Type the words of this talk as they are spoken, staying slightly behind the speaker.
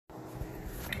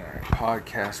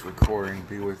podcast recording.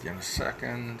 Be with you in a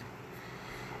second.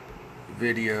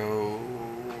 Video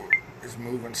is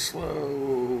moving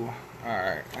slow.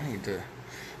 Alright, I need to...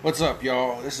 What's up,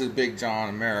 y'all? This is Big John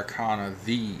Americana,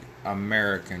 the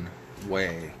American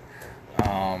way.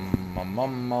 I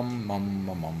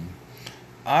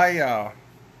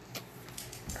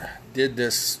did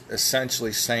this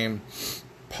essentially same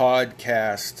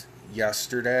podcast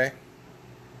yesterday,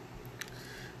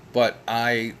 but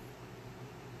I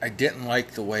didn't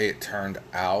like the way it turned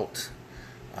out.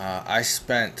 I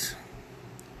spent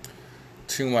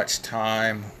too much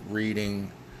time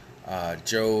reading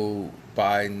Joe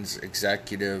Biden's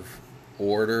executive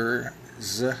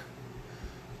orders,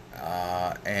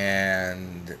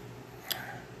 and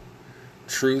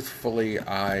truthfully,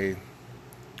 I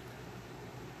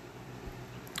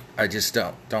just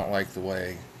don't like the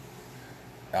way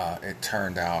it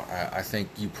turned out. I think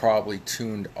you probably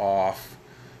tuned off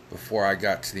before I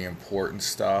got to the important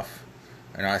stuff,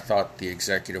 and I thought the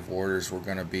executive orders were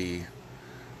going to be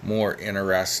more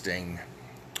interesting,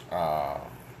 and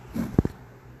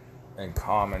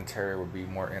commentary would be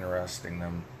more interesting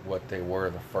than what they were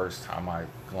the first time I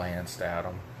glanced at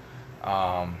them.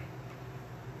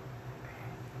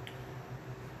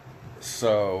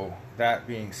 So that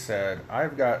being said,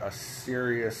 I've got a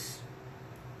serious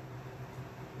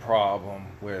problem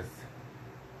with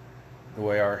the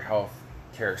way our health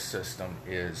care system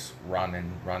is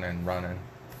running.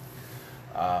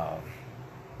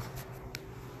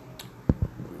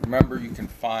 Remember, you can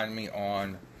find me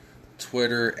on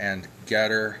Twitter and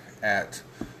Getter at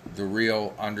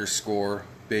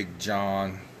 @thereal_Big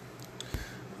John.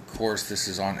 Of course, this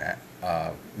is on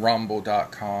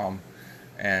rumble.com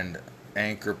and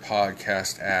Anchor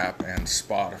Podcast app and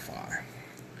Spotify.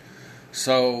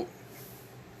 So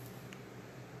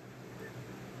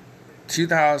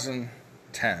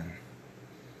 2010,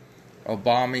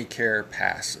 Obamacare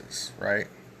passes, right?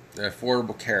 The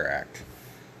Affordable Care Act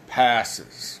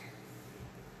passes.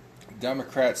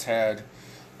 Democrats had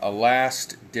a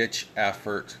last-ditch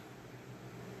effort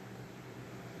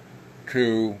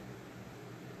to...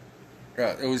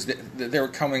 they were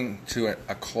coming to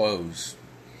a close.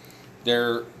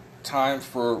 Their time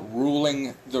for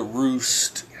ruling the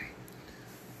roost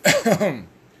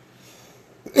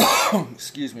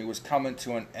excuse me, was coming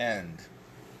to an end.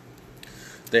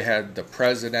 They had the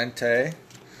Presidente,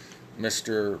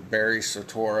 Mr. Barry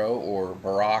Soetoro, or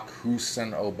Barack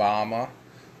Hussein Obama,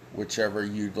 whichever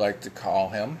you'd like to call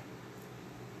him.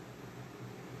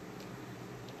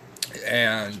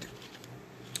 And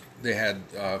they had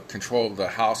control of the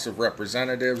House of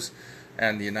Representatives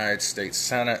and the United States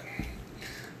Senate.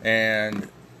 And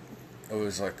it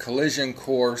was a collision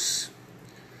course.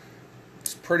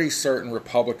 It's pretty certain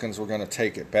Republicans were going to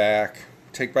take back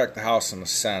the House and the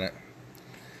Senate.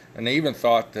 And they even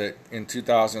thought that in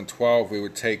 2012 we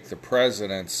would take the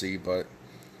presidency, but,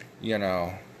 you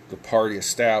know, the party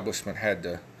establishment had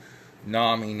to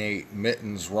nominate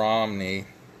Mittens Romney,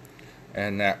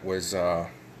 and that was the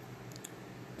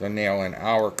nail in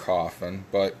our coffin.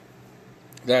 But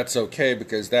that's okay,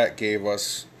 because that gave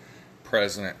us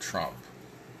President Trump.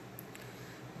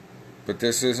 But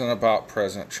this isn't about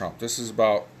President Trump. This is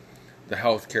about the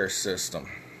healthcare system.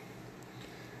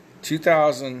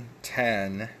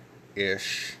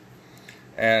 2010-ish,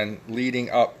 and leading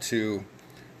up to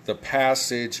the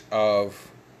passage of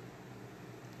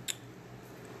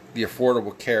the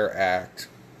Affordable Care Act,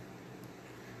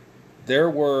 there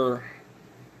were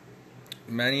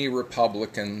many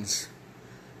Republicans,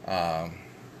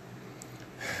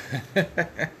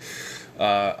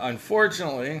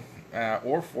 unfortunately,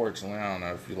 or fortunately, I don't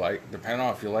know if you like, depending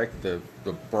on if you like the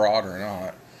broad or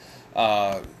not,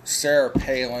 Sarah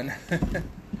Palin,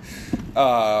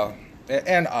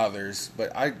 and others,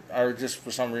 but I just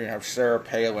for some reason have Sarah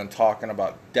Palin talking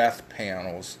about death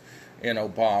panels in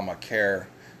Obamacare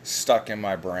stuck in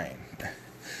my brain.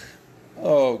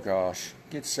 Oh gosh,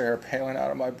 get Sarah Palin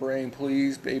out of my brain,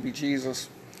 please, baby Jesus.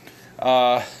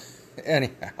 Anyhow,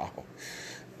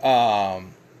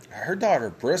 her daughter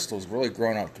Bristol's really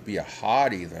grown up to be a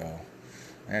hottie, though,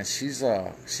 and she's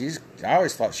I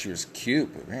always thought she was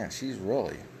cute, but man, she's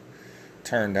really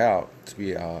turned out to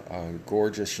be a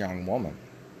gorgeous young woman.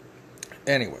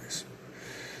 Anyways,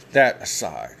 that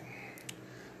aside,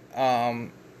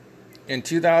 in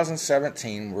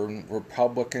 2017, when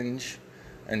Republicans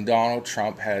and Donald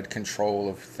Trump had control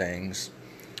of things,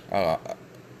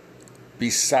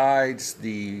 besides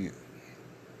the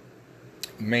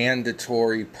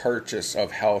mandatory purchase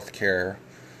of health care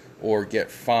or get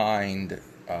fined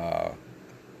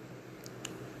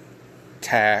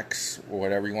tax, or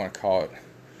whatever you want to call it,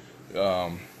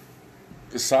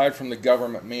 aside from the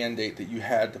government mandate that you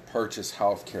had to purchase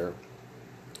health care.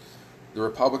 The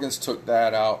Republicans took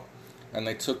that out, and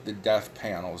they took the death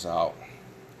panels out.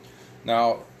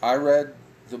 Now, I read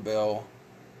the bill,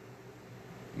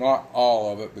 not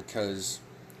all of it, because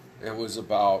it was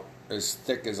about as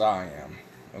thick as I am,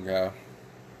 okay?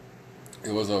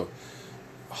 It was a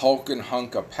hulking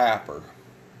hunk of papper.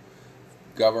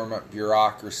 Government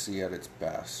bureaucracy at its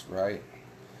best, right?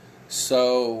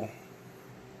 So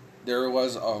there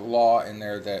was a law in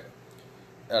there that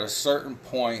at a certain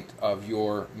point of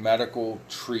your medical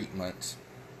treatment,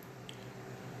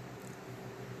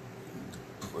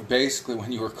 basically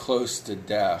when you were close to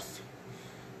death,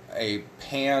 a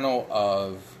panel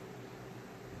of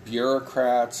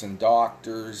bureaucrats and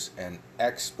doctors and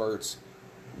experts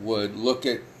would look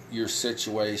at your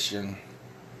situation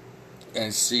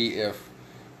and see if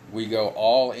we go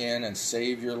all in and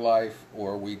save your life,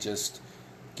 or we just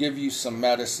give you some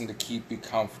medicine to keep you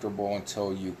comfortable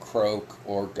until you croak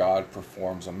or God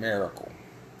performs a miracle.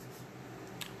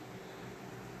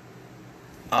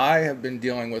 I have been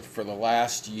dealing with, for the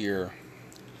last year,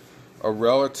 a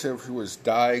relative who was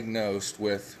diagnosed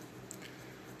with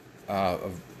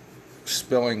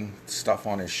spilling stuff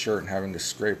on his shirt and having to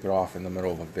scrape it off in the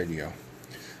middle of a video.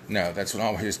 No, that's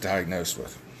not what he was diagnosed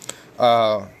with.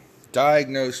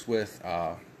 Diagnosed with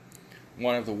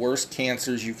one of the worst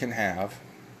cancers you can have.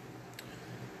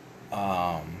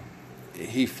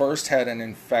 He first had an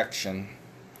infection,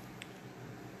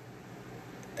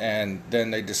 and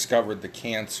then they discovered the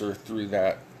cancer through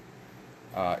that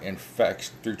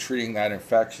infection, through treating that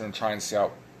infection and trying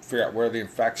to figure out where the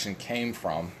infection came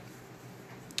from.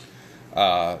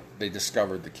 They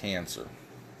discovered the cancer,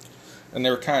 and they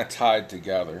were kind of tied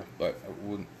together, but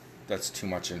that's too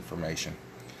much information.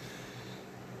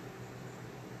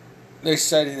 They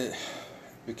said that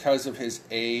because of his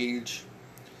age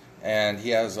and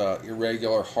he has a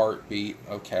irregular heartbeat,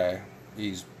 okay,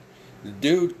 the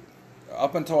dude,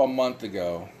 up until a month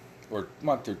ago, or a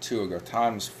month or two ago,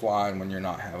 time's flying when you're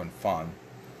not having fun,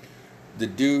 the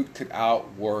dude could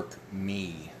outwork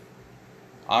me.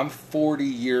 I'm 40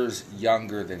 years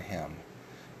younger than him.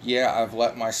 Yeah, I've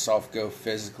let myself go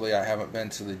physically. I haven't been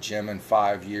to the gym in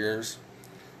 5 years.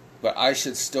 But I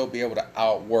should still be able to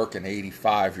outwork an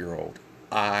 85-year-old.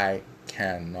 I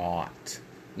cannot.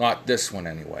 Not this one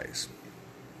anyways.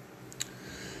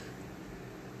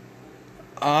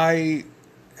 I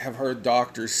have heard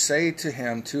doctors say to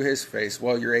him, to his face,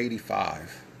 well, you're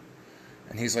 85.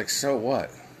 And he's like, so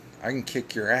what? I can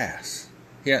kick your ass.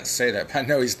 He didn't say that, but I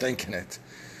know he's thinking it.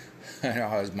 I know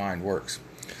how his mind works.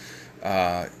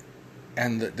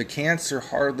 And the cancer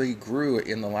hardly grew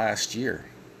in the last year.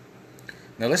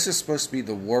 Now, this is supposed to be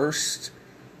the worst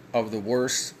of the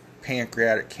worst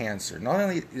pancreatic cancer. Not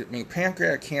only,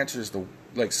 pancreatic cancer is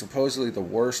supposedly the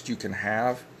worst you can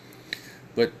have,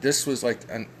 but this was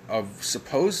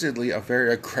supposedly a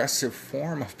very aggressive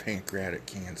form of pancreatic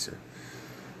cancer.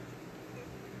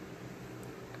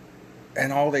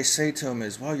 And all they say to him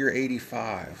is, well, you're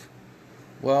 85.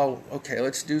 Well, okay,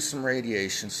 let's do some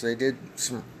radiation. So they did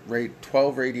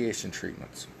 12 radiation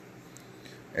treatments.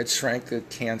 It shrank the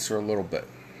cancer a little bit.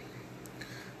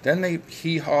 Then they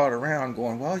hee-hawed around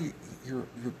going, well, you're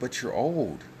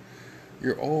old.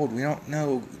 You're old. We don't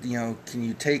know, can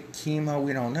you take chemo?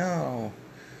 We don't know.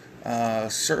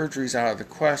 Surgery's out of the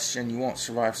question. You won't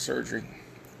survive surgery.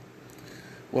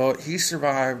 Well, he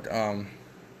survived and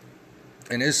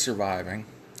is surviving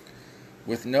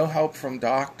with no help from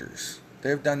doctors.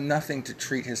 They've done nothing to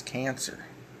treat his cancer.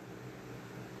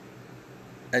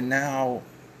 And now,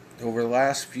 over the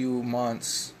last few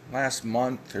months, last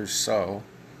month or so,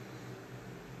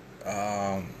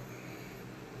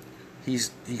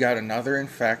 he got another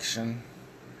infection.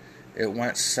 It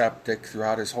went septic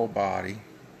throughout his whole body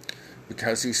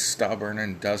because he's stubborn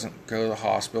and doesn't go to the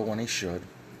hospital when he should.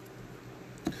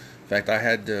 In fact,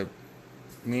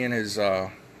 me and his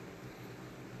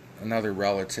another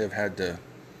relative had to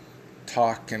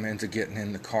talk him into getting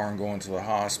in the car and going to the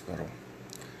hospital.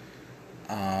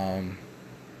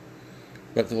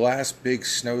 But the last big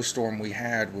snowstorm we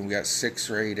had, when we got 6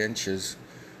 or 8 inches,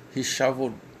 he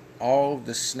shoveled all of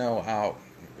the snow out,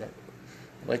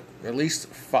 like at least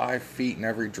 5 feet in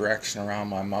every direction around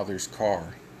my mother's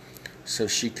car, so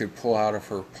she could pull out of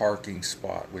her parking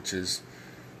spot, which is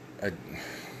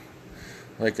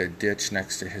like a ditch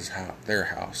next to their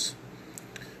house.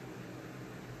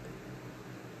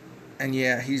 And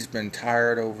yeah, he's been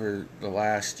tired over the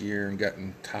last year and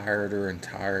gotten tireder and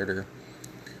tireder.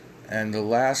 And the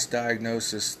last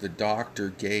diagnosis the doctor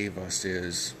gave us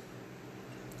is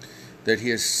that he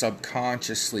has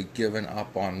subconsciously given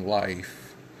up on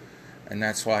life and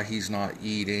that's why he's not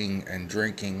eating and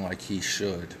drinking like he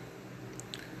should.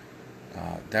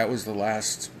 That was the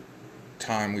last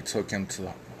time we took him to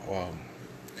the,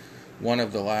 one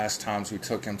of the last times we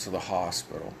took him to the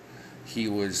hospital. He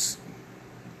was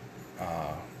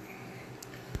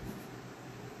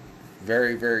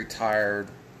very, very tired,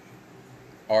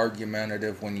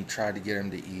 argumentative when you tried to get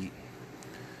him to eat.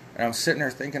 And I'm sitting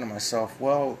there thinking to myself,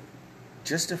 well,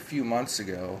 just a few months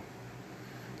ago,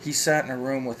 he sat in a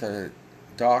room with a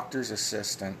doctor's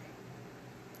assistant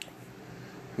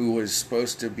who was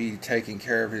supposed to be taking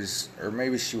care of his, or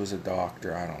maybe she was a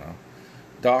doctor, I don't know,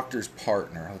 doctor's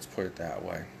partner, let's put it that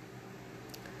way.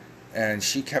 And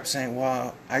she kept saying,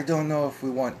 well, I don't know if we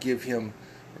want to give him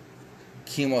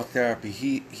chemotherapy.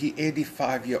 He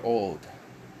 85-year-old.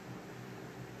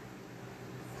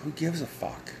 Who gives a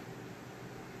fuck?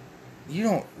 You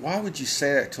don't, why would you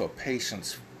say that to a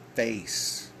patient's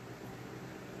face?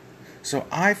 So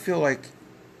I feel like,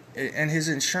 and his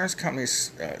insurance company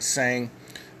is saying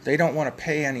they don't want to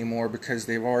pay anymore because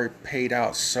they've already paid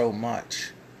out so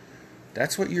much.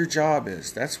 That's what your job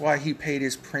is. That's why he paid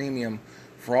his premium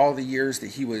for all the years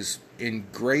that he was in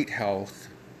great health.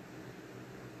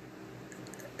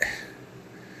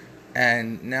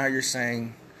 And now you're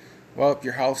saying, well, if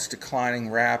your health's declining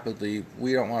rapidly,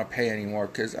 we don't want to pay anymore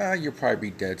because you'll probably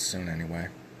be dead soon anyway.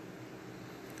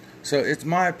 So it's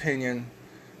my opinion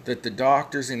that the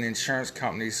doctors and the insurance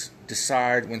companies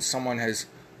decide when someone has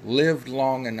lived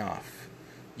long enough.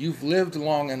 You've lived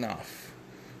long enough.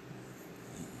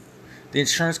 The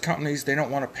insurance companies, they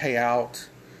don't want to pay out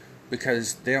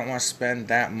because they don't want to spend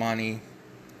that money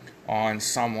on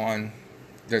someone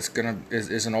that's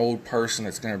is an old person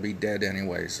that's gonna be dead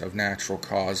anyways of natural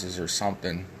causes or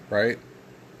something, right?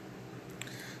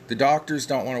 The doctors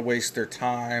don't want to waste their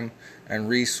time and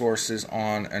resources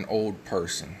on an old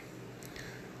person.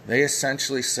 They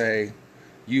essentially say,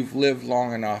 you've lived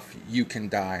long enough, you can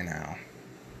die now.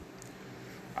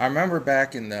 I remember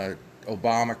back in the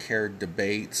Obamacare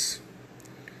debates,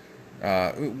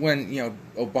 when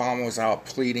Obama was out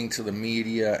pleading to the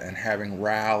media and having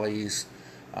rallies,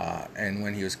 and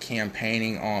when he was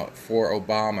campaigning for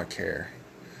Obamacare,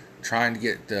 trying to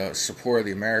get the support of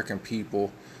the American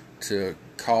people to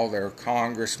call their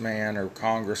congressman or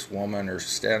congresswoman or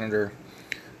senator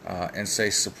and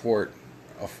say support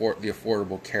the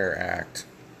Affordable Care Act.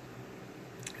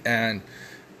 And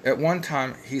at one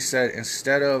time he said,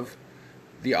 instead of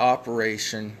the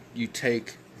operation, you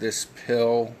take this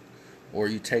pill or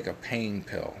you take a pain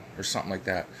pill or something like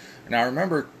that. And I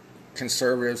remember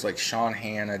conservatives like Sean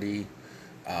Hannity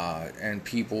and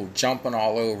people jumping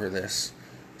all over this,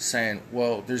 saying,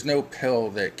 well, there's no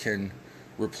pill that can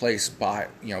replace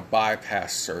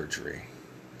bypass surgery.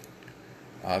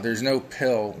 There's no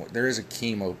pill. There is a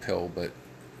chemo pill, but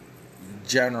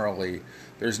generally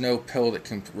there's no pill that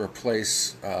can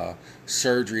replace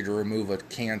surgery to remove a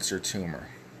cancer tumor.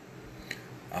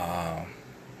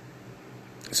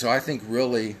 So I think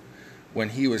really when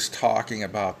he was talking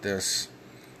about this,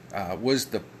 was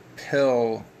the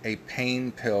pill a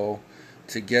pain pill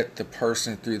to get the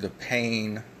person through the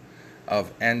pain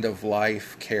of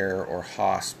end-of-life care or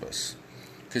hospice?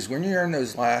 Because when you're in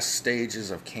those last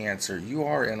stages of cancer, you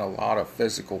are in a lot of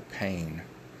physical pain.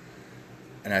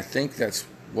 And I think that's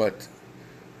what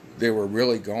they were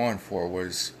really going for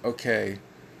was, okay,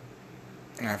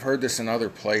 and I've heard this in other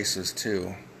places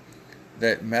too,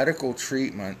 that medical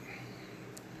treatment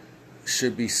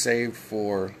should be saved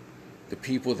for the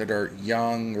people that are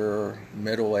younger,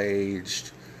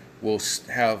 middle-aged, will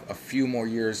have a few more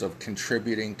years of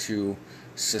contributing to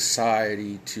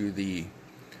society, to the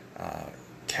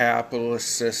capitalist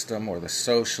system or the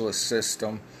socialist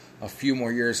system, a few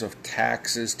more years of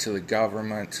taxes to the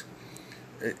government.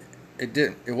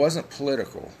 It wasn't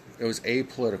political. It was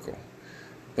apolitical.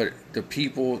 But the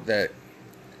people that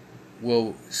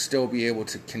will still be able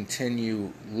to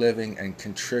continue living and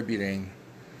contributing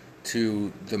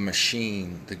to the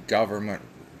machine, the government,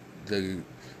 the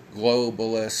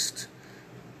globalist,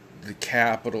 the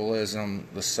capitalism,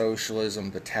 the socialism,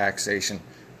 the taxation,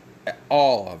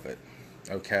 all of it,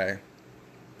 okay?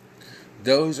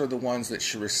 Those are the ones that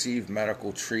should receive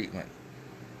medical treatment.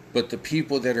 But the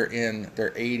people that are in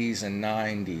their 80s and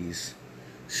 90s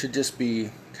should just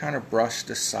be kind of brushed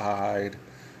aside.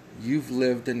 You've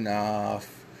lived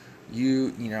enough.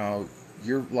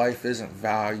 Your life isn't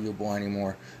valuable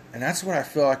anymore. And that's what I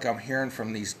feel like I'm hearing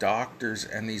from these doctors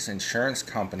and these insurance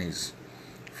companies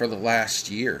for the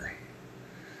last year.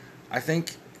 I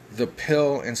think the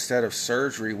pill instead of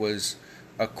surgery was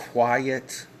a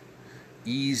quiet,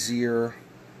 easier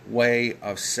way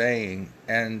of saying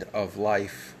end of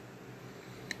life.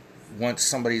 once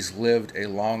somebody's lived a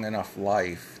long enough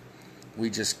life, we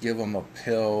just give them a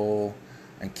pill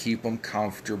and keep them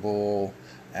comfortable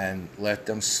and let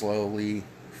them slowly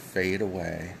fade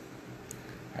away.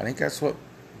 I think that's what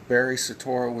Barry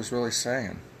Soetoro was really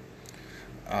saying.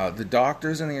 The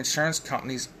doctors and the insurance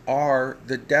companies are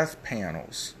the death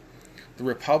panels. The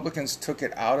Republicans took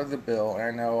it out of the bill. And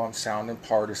I know I'm sounding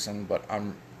partisan, but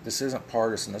this isn't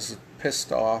partisan. This is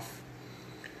pissed off,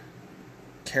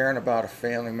 caring about a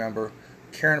family member,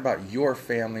 caring about your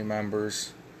family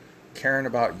members, caring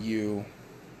about you,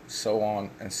 so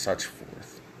on and such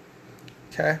forth.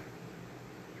 Okay?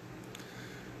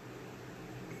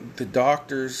 The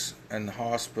doctors and the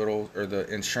hospitals, or the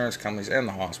insurance companies and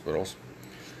the hospitals,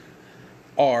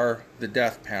 are the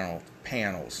death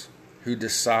panels who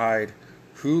decide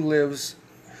who's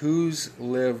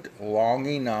lived long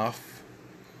enough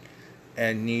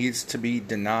and needs to be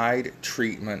denied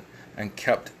treatment and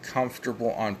kept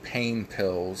comfortable on pain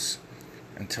pills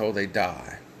until they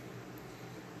die.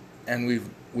 And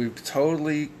we've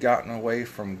totally gotten away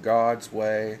from God's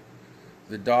way.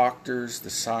 The doctors, the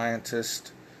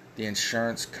scientists, the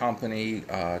insurance company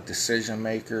decision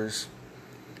makers,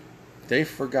 they've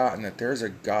forgotten that there's a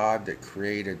God that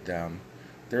created them.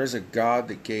 There's a God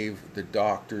that gave the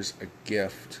doctors a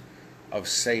gift of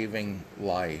saving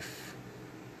life.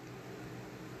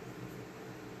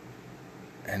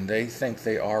 And they think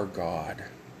they are God.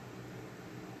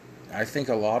 I think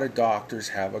a lot of doctors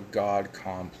have a God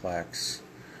complex.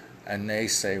 And they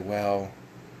say, well,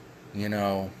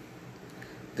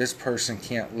 this person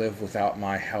can't live without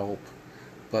my help,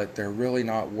 but they're really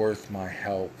not worth my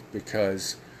help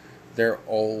because they're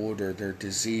old or their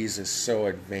disease is so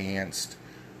advanced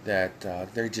that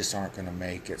they just aren't going to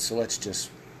make it. So let's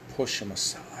just push them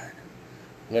aside.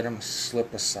 Let them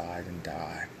slip aside and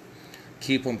die.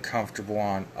 Keep them comfortable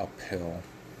on a pill.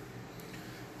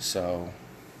 So,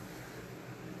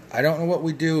 I don't know what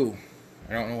we do.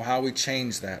 I don't know how we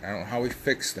change that. I don't know how we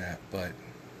fix that, but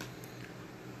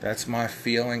that's my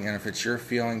feeling. And if it's your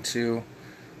feeling too,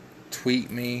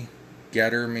 tweet me,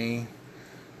 getter me,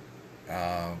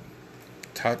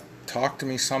 talk to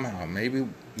me somehow. Maybe,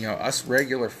 us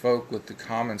regular folk with the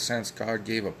common sense God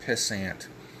gave a pissant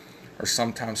are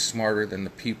sometimes smarter than the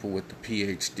people with the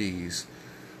PhDs.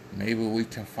 Maybe we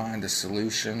can find a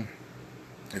solution.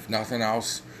 If nothing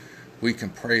else, we can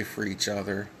pray for each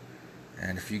other.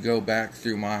 And if you go back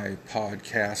through my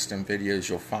podcast and videos,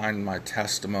 you'll find my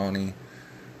testimony.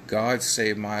 God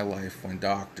saved my life when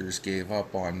doctors gave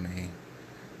up on me.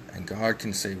 And God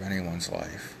can save anyone's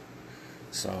life.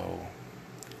 So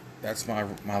that's my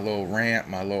little rant,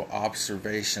 my little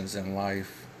observations in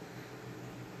life.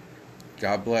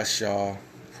 God bless y'all.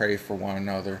 Pray for one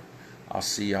another. I'll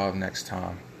see y'all next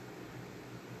time.